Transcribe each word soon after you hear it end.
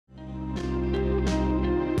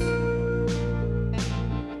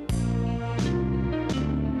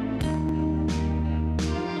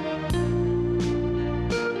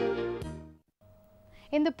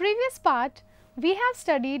In the previous part, we have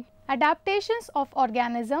studied adaptations of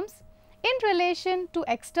organisms in relation to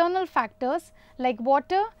external factors like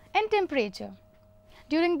water and temperature.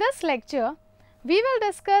 During this lecture, we will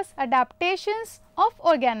discuss adaptations of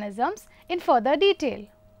organisms in further detail.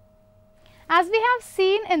 As we have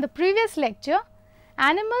seen in the previous lecture,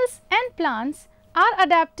 animals and plants are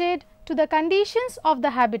adapted to the conditions of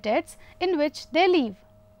the habitats in which they live.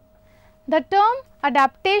 The term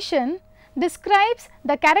adaptation describes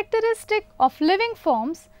the characteristic of living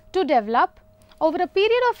forms to develop over a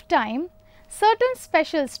period of time certain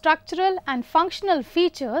special structural and functional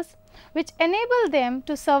features which enable them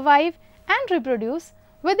to survive and reproduce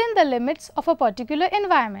within the limits of a particular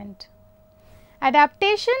environment.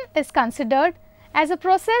 Adaptation is considered as a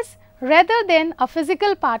process rather than a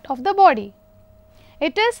physical part of the body.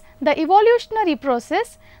 It is the evolutionary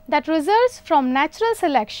process that results from natural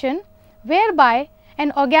selection, whereby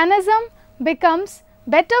an organism becomes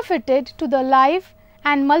better fitted to the life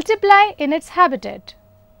and multiply in its habitat.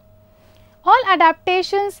 All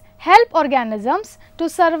adaptations help organisms to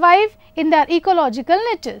survive in their ecological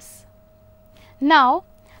niches. Now,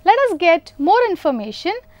 let us get more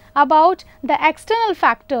information about the external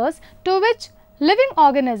factors to which living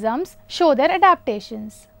organisms show their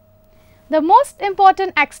adaptations. The most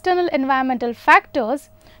important external environmental factors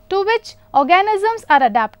to which organisms are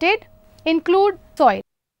adapted include soil.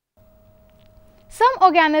 Some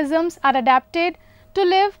organisms are adapted to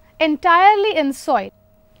live entirely in soil.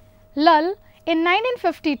 Lull in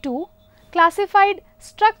 1952 classified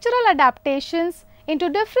structural adaptations into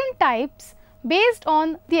different types based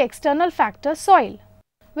on the external factor soil,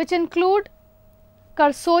 which include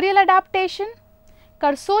cursorial adaptation.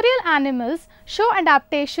 Cursorial animals show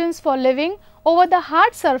adaptations for living over the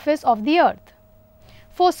hard surface of the earth.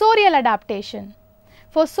 Fossorial adaptation.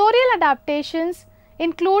 Fossorial adaptations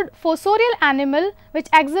include fossorial animals which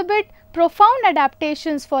exhibit profound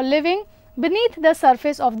adaptations for living beneath the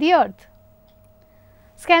surface of the earth.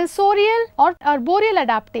 Scansorial or arboreal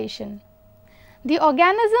adaptation. The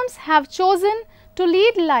organisms have chosen to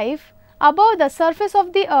lead life above the surface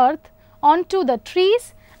of the earth onto the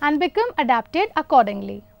trees and become adapted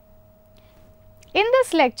accordingly. In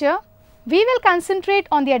this lecture, we will concentrate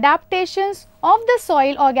on the adaptations of the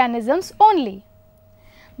soil organisms only.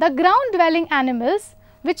 The ground dwelling animals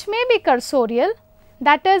which may be cursorial,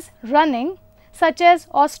 that is running, such as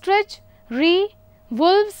ostrich, ree,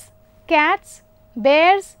 wolves, cats,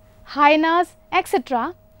 bears, hyenas,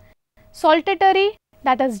 etc. Saltatory,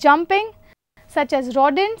 that is jumping, such as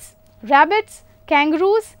rodents, rabbits,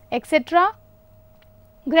 kangaroos, etc.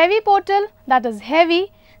 Gravipotal, that is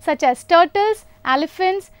heavy, such as turtles,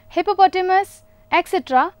 elephants, hippopotamus,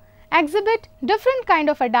 etc. exhibit different kind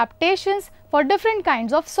of adaptations for different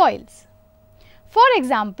kinds of soils. For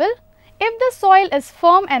example, if the soil is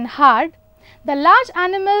firm and hard, the large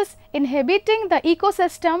animals inhabiting the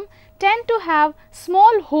ecosystem tend to have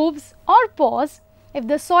small hooves or paws. If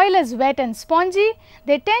the soil is wet and spongy,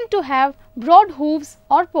 they tend to have broad hooves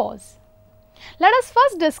or paws. Let us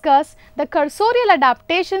first discuss the cursorial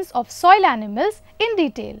adaptations of soil animals in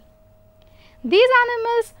detail. These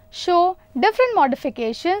animals show different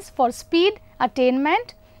modifications for speed,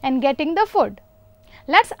 attainment and getting the food.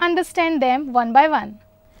 Let us understand them one by one.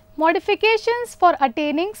 Modifications for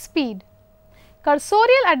attaining speed.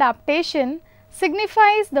 Cursorial adaptation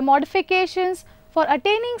signifies the modifications for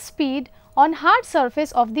attaining speed on hard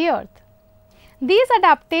surface of the earth. These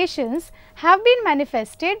adaptations have been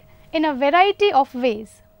manifested in a variety of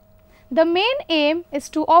ways. The main aim is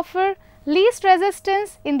to offer least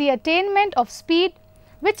resistance in the attainment of speed,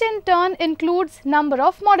 which in turn includes number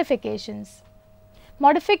of modifications.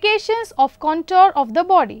 Modifications of contour of the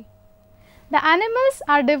body. The animals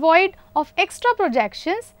are devoid of extra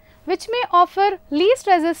projections which may offer least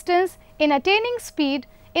resistance in attaining speed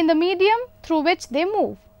in the medium through which they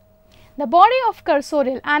move. The body of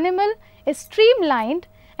cursorial animal is streamlined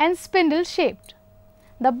and spindle shaped.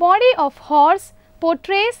 The body of horse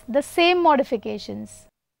portrays the same modifications.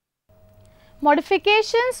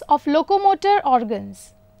 Modifications of locomotor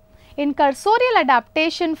organs. In cursorial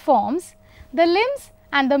adaptation forms, the limbs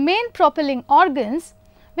and the main propelling organs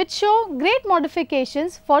which show great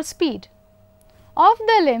modifications for speed. Of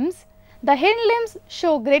the limbs, the hind limbs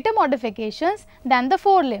show greater modifications than the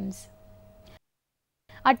forelimbs.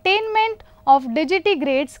 Attainment of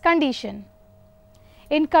digitigrades condition.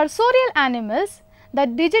 In cursorial animals, the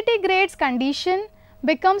digitigrades condition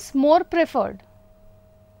becomes more preferred.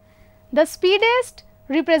 The speediest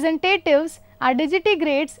representatives are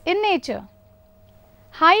digitigrades in nature.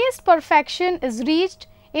 Highest perfection is reached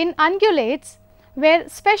in ungulates where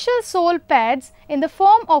special sole pads in the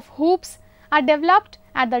form of hoops are developed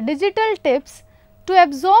at the digital tips to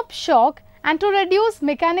absorb shock and to reduce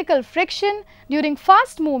mechanical friction during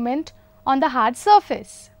fast movement on the hard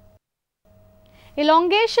surface.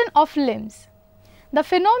 Elongation of limbs. The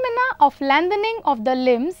phenomena of lengthening of the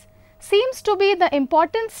limbs seems to be the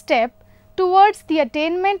important step towards the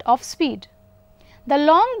attainment of speed. The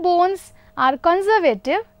long bones are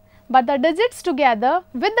conservative, but the digits together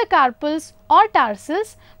with the carpals or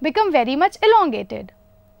tarsals become very much elongated.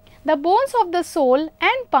 The bones of the sole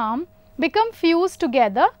and palm become fused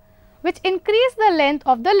together, which increase the length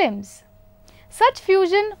of the limbs. Such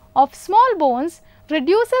fusion of small bones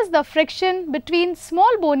reduces the friction between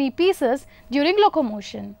small bony pieces during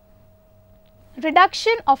locomotion.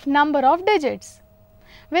 Reduction of number of digits.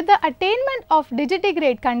 With the attainment of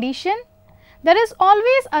digitigrade condition, there is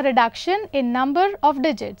always a reduction in number of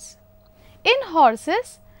digits. In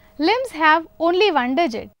horses, limbs have only one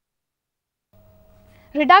digit.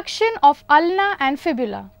 Reduction of ulna and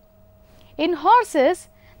fibula. In horses,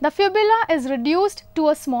 the fibula is reduced to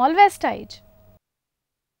a small vestige.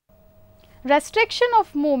 Restriction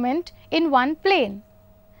of movement in one plane.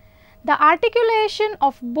 The articulation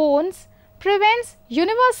of bones prevents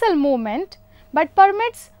universal movement, but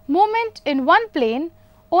permits movement in one plane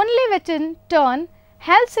only, which in turn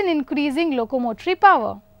helps in increasing locomotory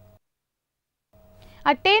power.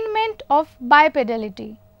 Attainment of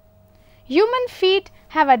bipedality. Human feet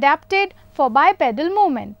have adapted for bipedal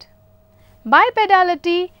movement.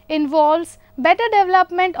 Bipedality involves better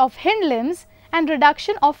development of hind limbs and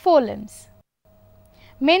reduction of forelimbs.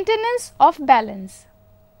 Maintenance of balance.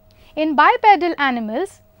 In bipedal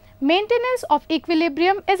animals, maintenance of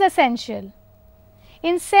equilibrium is essential.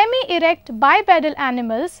 In semi-erect bipedal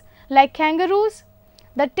animals like kangaroos,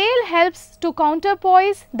 the tail helps to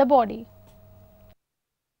counterpoise the body.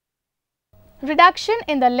 Reduction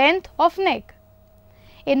in the length of neck.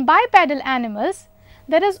 In bipedal animals,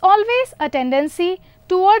 there is always a tendency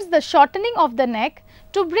towards the shortening of the neck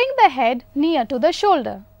to bring the head near to the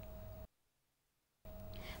shoulder.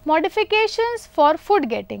 Modifications for food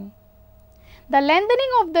getting. The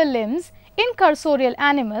lengthening of the limbs in cursorial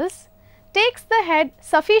animals takes the head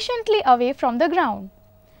sufficiently away from the ground.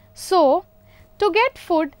 So, to get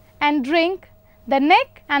food and drink, the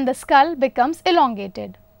neck and the skull becomes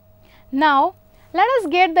elongated. Now, let us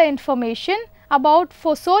get the information about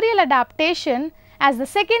fossorial adaptation as the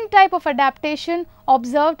second type of adaptation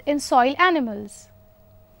observed in soil animals.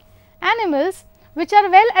 Animals which are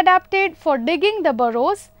well adapted for digging the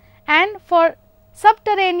burrows and for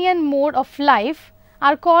subterranean mode of life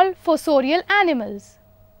are called fossorial animals.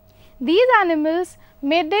 These animals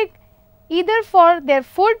may dig either for their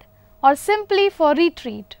food or simply for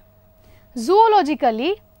retreat.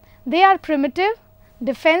 Zoologically, they are primitive,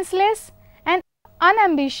 defenseless and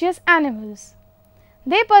unambitious animals.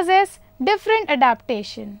 They possess different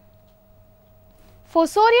adaptation.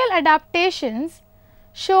 Fossorial adaptations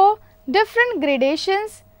show different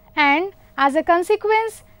gradations and as a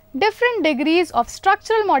consequence different degrees of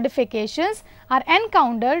structural modifications are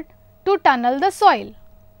encountered to tunnel the soil.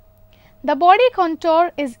 The body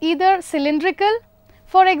contour is either cylindrical,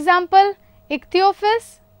 for example,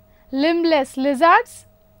 ichthyophis, limbless lizards,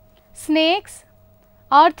 snakes,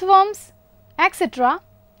 earthworms, etc.,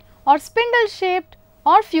 or spindle shaped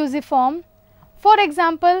or fusiform, for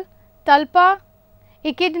example, tulpa,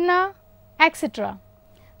 echidna, etc.,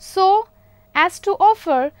 so as to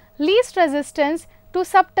offer least resistance to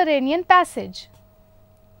subterranean passage.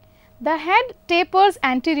 The head tapers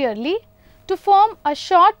anteriorly to form a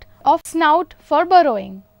short of snout for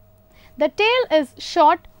burrowing. The tail is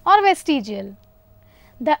short or vestigial.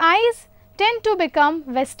 The eyes tend to become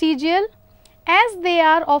vestigial as they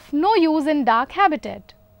are of no use in dark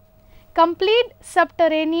habitat. Complete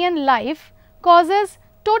subterranean life causes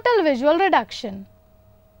total visual reduction.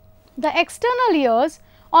 The external ears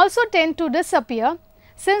also tend to disappear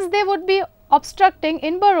since they would be obstructing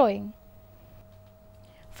in burrowing.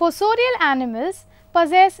 Fossorial animals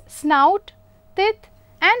possess snout, teeth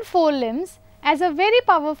and forelimbs as a very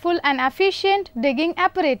powerful and efficient digging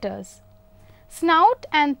apparatus. Snout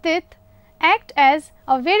and teeth act as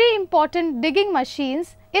a very important digging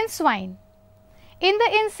machines in swine. In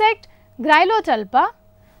the insect Grylotulpa,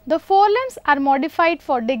 the forelimbs are modified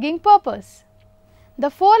for digging purpose. The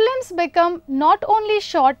forelimbs become not only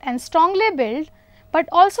short and strongly built, but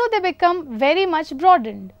also they become very much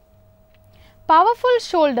broadened. Powerful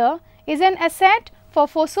shoulder is an asset for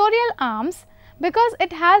fossorial arms because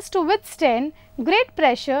it has to withstand great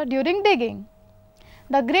pressure during digging.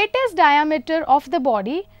 The greatest diameter of the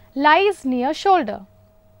body lies near shoulder.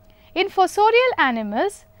 In fossorial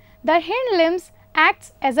animals, the hind limbs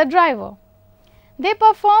acts as a driver. They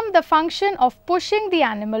perform the function of pushing the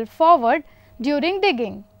animal forward during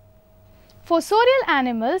digging. Fossorial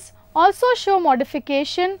animals also show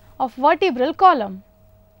modification of vertebral column.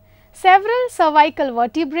 Several cervical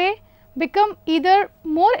vertebrae become either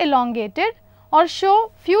more elongated or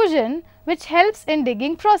show fusion, which helps in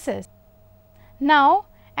digging process. Now,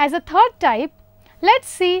 as a third type, let us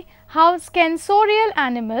see how scansorial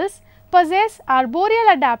animals possess arboreal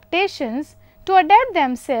adaptations to adapt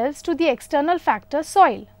themselves to the external factor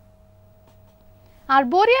soil.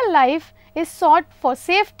 Arboreal life is sought for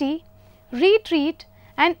safety, retreat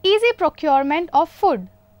and easy procurement of food.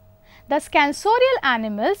 The scansorial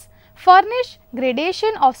animals furnish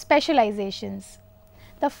gradation of specializations.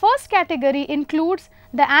 The first category includes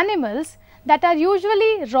the animals that are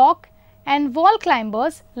usually rock and wall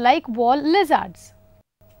climbers like wall lizards.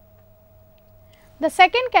 The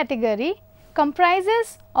second category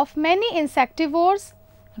comprises of many insectivores,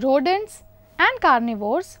 rodents and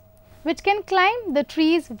carnivores which can climb the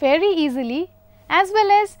trees very easily, as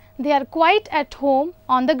well as they are quite at home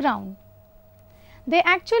on the ground. They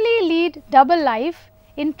actually lead double life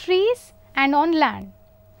in trees and on land.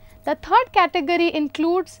 The third category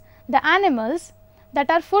includes the animals that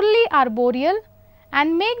are fully arboreal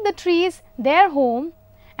and make the trees their home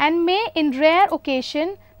and may in rare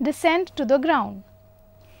occasion descend to the ground.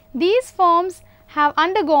 These forms have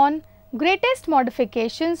undergone greatest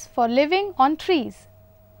modifications for living on trees.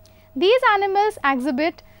 These animals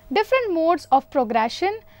exhibit different modes of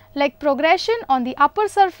progression, like progression on the upper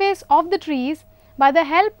surface of the trees by the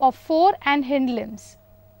help of fore and hind limbs.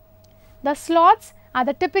 The sloths are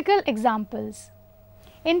the typical examples.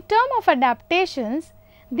 In terms of adaptations,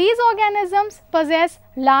 these organisms possess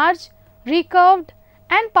large, recurved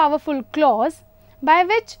and powerful claws by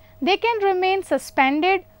which they can remain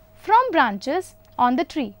suspended from branches on the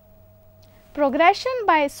tree. Progression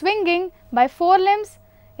by swinging by forelimbs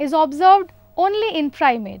is observed only in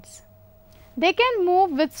primates. They can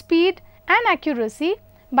move with speed and accuracy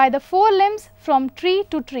by the forelimbs from tree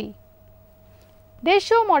to tree. They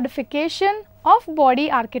show modification of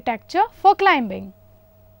body architecture for climbing.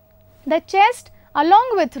 The chest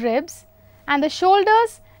along with ribs and the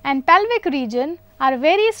shoulders and pelvic region are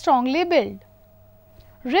very strongly built.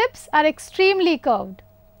 Ribs are extremely curved.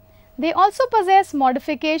 They also possess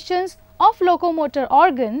modifications of locomotor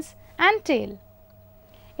organs and tail.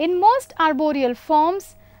 In most arboreal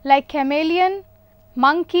forms like chameleon,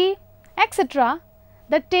 monkey, etc.,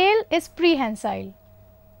 the tail is prehensile.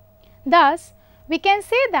 Thus, we can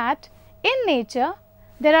say that in nature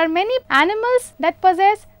there are many animals that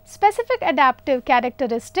possess specific adaptive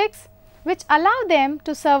characteristics which allow them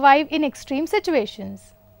to survive in extreme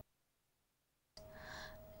situations.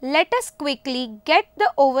 Let us quickly get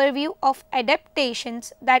the overview of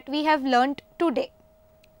adaptations that we have learnt today.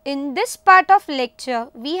 In this part of lecture,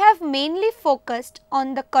 we have mainly focused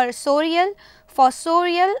on the cursorial,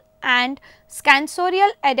 fossorial and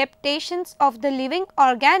scansorial adaptations of the living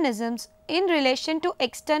organisms in relation to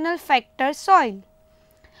external factor soil.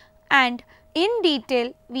 And in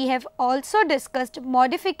detail, we have also discussed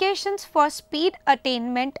modifications for speed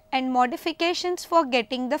attainment and modifications for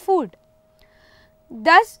getting the food.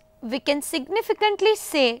 Thus, we can significantly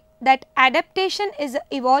say that adaptation is an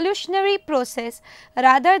evolutionary process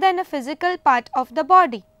rather than a physical part of the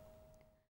body.